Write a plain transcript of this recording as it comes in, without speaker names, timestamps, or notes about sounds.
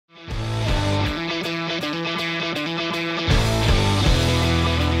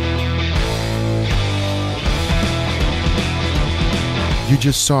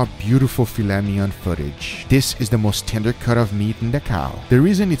just saw beautiful filet mignon footage. This is the most tender cut of meat in the cow. The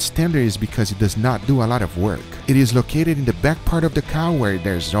reason it's tender is because it does not do a lot of work. It is located in the back part of the cow where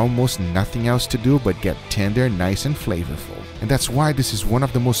there's almost nothing else to do but get tender, nice and flavorful. And that's why this is one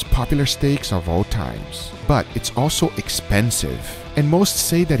of the most popular steaks of all times. But it's also expensive, and most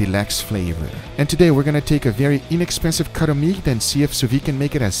say that it lacks flavor. And today we're gonna take a very inexpensive cut of meat and see if Sous Vide can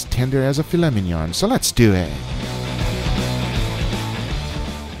make it as tender as a filet mignon. So let's do it.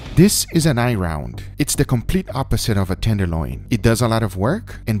 This is an eye round. It's the complete opposite of a tenderloin. It does a lot of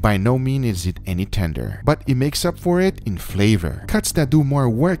work, and by no means is it any tender. But it makes up for it in flavor. Cuts that do more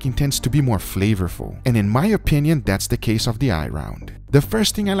work intends to be more flavorful. And in my opinion, that's the case of the eye round. The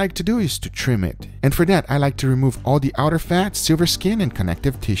first thing I like to do is to trim it. And for that, I like to remove all the outer fat, silver skin, and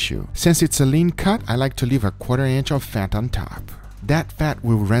connective tissue. Since it's a lean cut, I like to leave a 1/4 inch of fat on top. That fat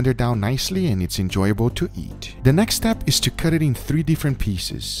will render down nicely and it's enjoyable to eat. The next step is to cut it in 3 different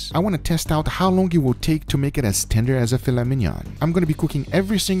pieces. I want to test out how long it will take to make it as tender as a filet mignon. I'm going to be cooking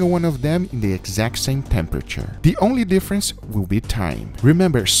every single one of them in the exact same temperature. The only difference will be time.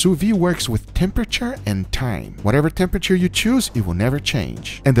 Remember, sous vide works with temperature and time. Whatever temperature you choose, it will never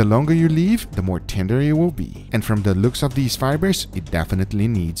change. And the longer you leave, the more tender it will be. And from the looks of these fibers, it definitely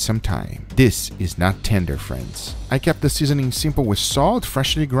needs some time. This is not tender, friends. I kept the seasoning simple with salt,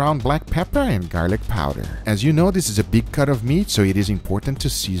 freshly ground black pepper, and garlic powder. As you know, this is a big cut of meat, so it is important to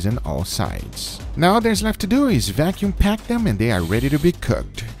season all sides. Now all there's left to do is vacuum pack them and they are ready to be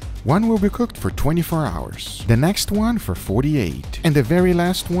cooked. One will be cooked for 24 hours, the next one for 48, and the very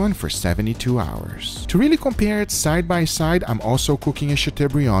last one for 72 hours. To really compare it side by side, I'm also cooking a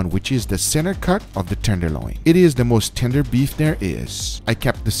chateaubriand, which is the center cut of the tenderloin. It is the most tender beef there is. I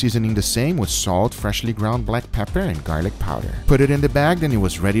kept the seasoning the same with salt, freshly ground black pepper, and garlic powder. Put it in the bag, then it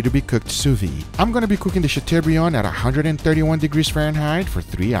was ready to be cooked sous vide. I'm gonna be cooking the chateaubriand at 131 degrees Fahrenheit for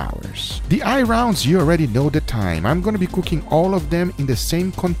 3 hours. The eye rounds, you already know the time. I'm gonna be cooking all of them in the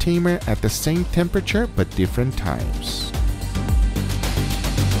same container at the same temperature but different times.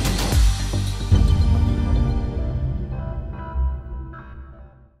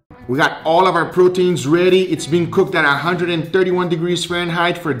 We got all of our proteins ready. It's been cooked at 131 degrees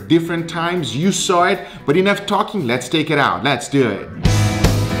Fahrenheit for different times. You saw it, but enough talking, let's take it out. Let's do it.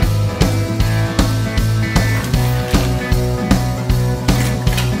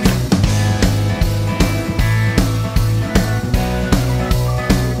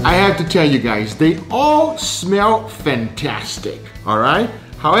 I have to tell you guys, they all smell fantastic, all right?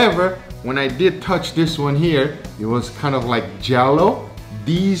 However, when I did touch this one here, it was kind of like jello.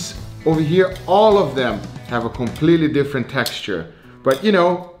 These over here, all of them have a completely different texture. But you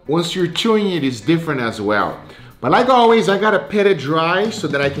know, once you're chewing it, it's different as well. But like always, I gotta pat it dry so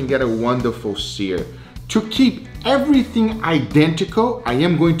that I can get a wonderful sear. To keep everything identical, I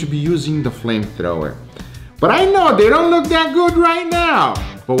am going to be using the flamethrower. But I know they don't look that good right now.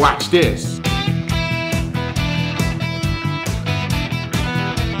 But watch this.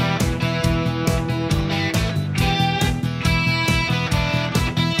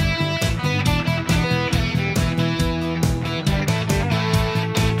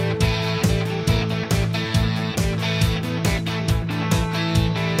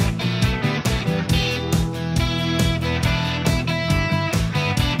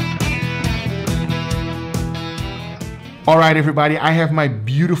 All right, everybody, I have my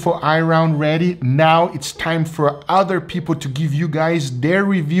beautiful eye round ready. Now it's time for other people to give you guys their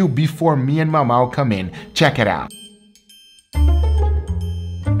review before me and Mamau come in. Check it out.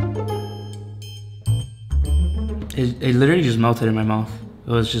 It literally just melted in my mouth.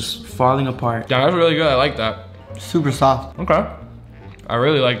 It was just falling apart. Yeah, that's really good. I like that. Super soft. Okay. I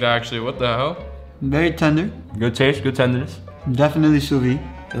really like that actually. What the hell? Very tender. Good taste, good tenderness. Definitely sous vide.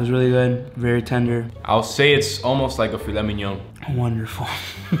 It was really good, very tender. I'll say it's almost like a filet mignon. Wonderful.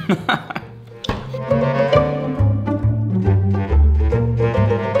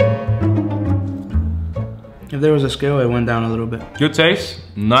 If there was a scale, it went down a little bit. Good taste,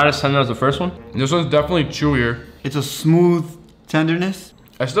 not as tender as the first one. This one's definitely chewier. It's a smooth tenderness.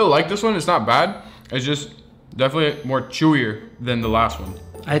 I still like this one, it's not bad. It's just definitely more chewier than the last one.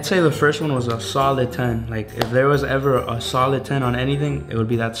 I'd say the first one was a solid 10. Like, if there was ever a solid 10 on anything, it would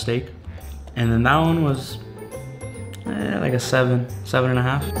be that steak. And then that one was like a 7,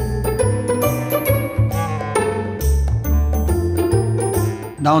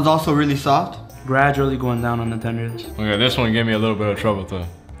 7.5. That one's also really soft. Gradually going down on the tenderness. Okay, this one gave me a little bit of trouble to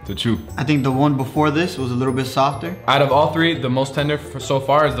chew. I think the one before this was a little bit softer. Out of all three, the most tender so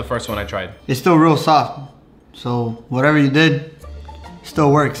far is the first one I tried. It's still real soft. So whatever you did,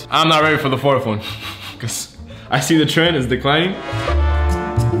 still works. I'm not ready for the fourth one because I see the trend is declining.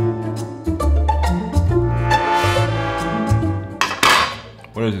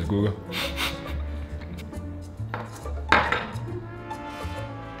 What is this, Google?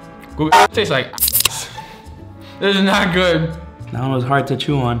 Google, it tastes like ass. This is not good. That one was hard to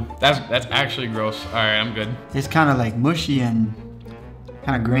chew on. That's actually gross. All right, I'm good. It's kind of like mushy and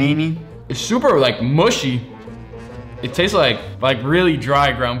kind of grainy. It's super like mushy. It tastes like really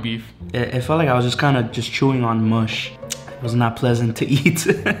dry ground beef. It felt like I was just kind of just chewing on mush. It was not pleasant to eat.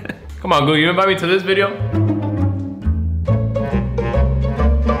 Come on, Google, you invite me to this video?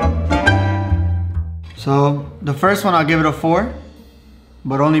 So the first one I'll give it a 4,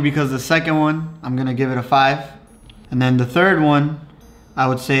 but only because the second one I'm gonna give it a 5. And then the third one I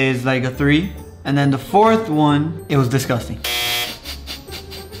would say is like a 3. And then the fourth one, it was disgusting.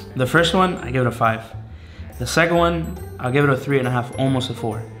 The first one, I give it a 5. The second one, I'll give it a 3.5, almost a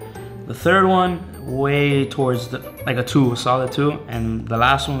 4. The third one, way towards like a 2, a solid 2. And the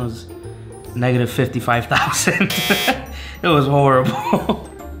last one was negative 55,000. It was horrible.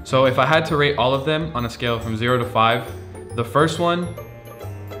 So if I had to rate all of them on a scale from 0 to 5, the first one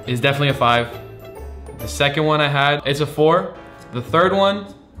is definitely a 5. The second one I had, it's a 4. The third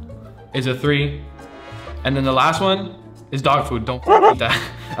one is a 3. And then the last one is dog food. Don't eat that.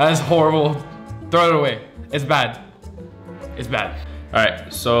 That's horrible. Throw it away. It's bad. It's bad. All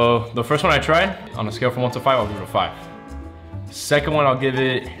right, so the first one I tried, on a scale from 1 to 5, I'll give it a 5. The second one, I'll give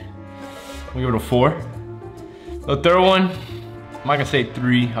it a 4. The third one, I'm not gonna say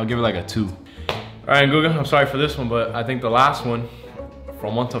 3, I'll give it like a 2. All right, Google, I'm sorry for this one, but I think the last one,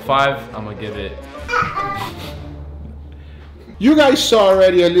 from 1 to 5, I'm gonna give it. You guys saw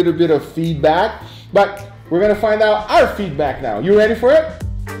already a little bit of feedback, but we're gonna find out our feedback now. You ready for it?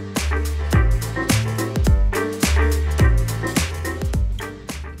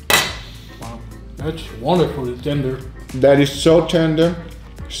 Wow, that's wonderfully tender. That is so tender,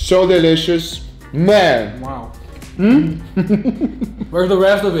 so delicious. Man, Wow. Where's the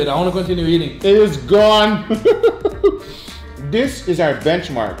rest of it? I want to continue eating. it is gone. This is our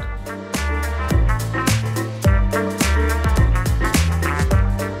benchmark.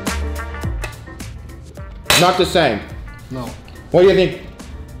 Not the same. No. What do you think?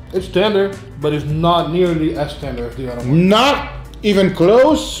 It's tender, but it's not nearly as tender as the other one. Not even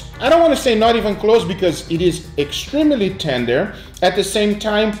close. I don't want to say not even close because it is extremely tender. At the same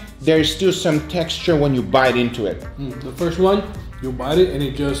time, there is still some texture when you bite into it. The first one, you bite it and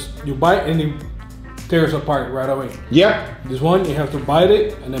you bite and it tears apart right away. Yep. This one, you have to bite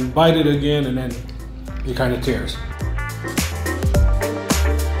it and then bite it again and then it kind of tears.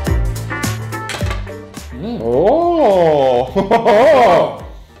 Oh.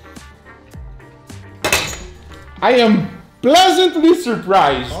 I am pleasantly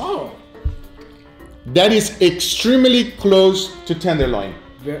surprised. Oh. That is extremely close to tenderloin.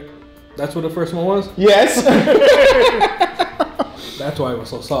 That's what the first one was? Yes. That's why it was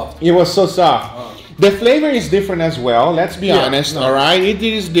so soft. It was so soft. The flavor is different as well. Let's be honest. no. All right, it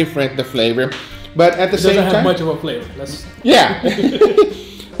is different, the flavor, but at the It same doesn't time, have much of a flavor. yeah.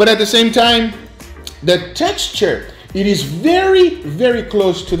 But at the same time, the texture, it is very, very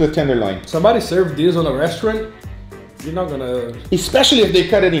close to the tenderloin. Somebody served this on a restaurant, you're not gonna... Especially if they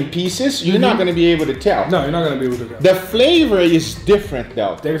cut it in pieces, you're not going to be able to tell. No, you're not gonna be able to tell. The flavor is different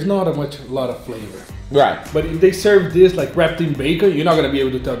though. There's not a lot of flavor. Right. But if they serve this like wrapped in bacon, you're not gonna be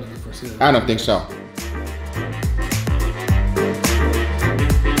able to tell the difference. I don't think so.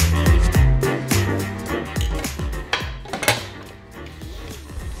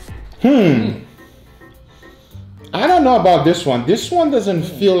 I don't know about this one. This one doesn't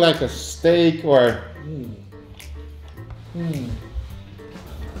feel like a steak or...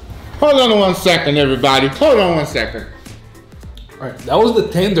 Hold on 1 second, everybody. Hold on 1 second. Alright, that was the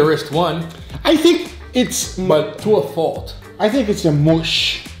tenderest one, I think it's... but to a fault. I think it's a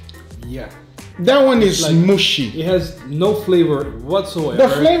mush. Yeah. That one is like- mushy. It has no flavor whatsoever. The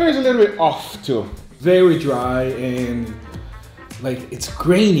flavor is a little bit off too. Very dry and like it's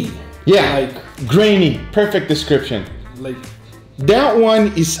grainy. Yeah, Like grainy. Perfect description. like That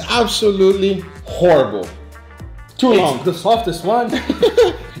one is absolutely horrible. Too long. it's the softest one.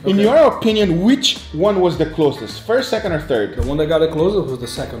 In your opinion, which one was the closest? First, second, or third? The one that got it closest was the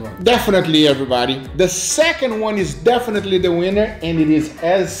second one. Definitely, everybody. The second one is definitely the winner, and it is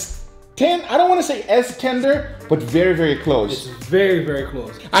I don't want to say as tender, but very, very close. It's very, very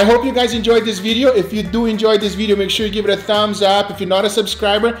close. I hope you guys enjoyed this video. If you do enjoy this video, make sure you give it a thumbs up. If you're not a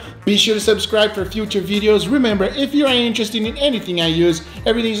subscriber, be sure to subscribe for future videos. Remember, if you are interested in anything I use,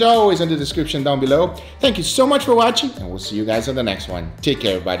 everything's always in the description down below. Thank you so much for watching, and we'll see you guys on the next one. Take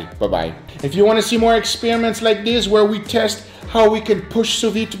care, everybody. Bye-bye. If you want to see more experiments like this where we test how we can push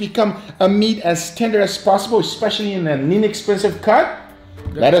sous vide to become a meat as tender as possible, especially in an inexpensive cut,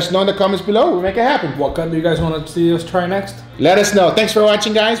 Let us know in the comments below. We'll make it happen. What cut do you guys want to see us try next? Let us know. Thanks for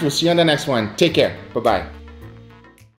watching, guys. We'll see you on the next one. Take care. Bye-bye.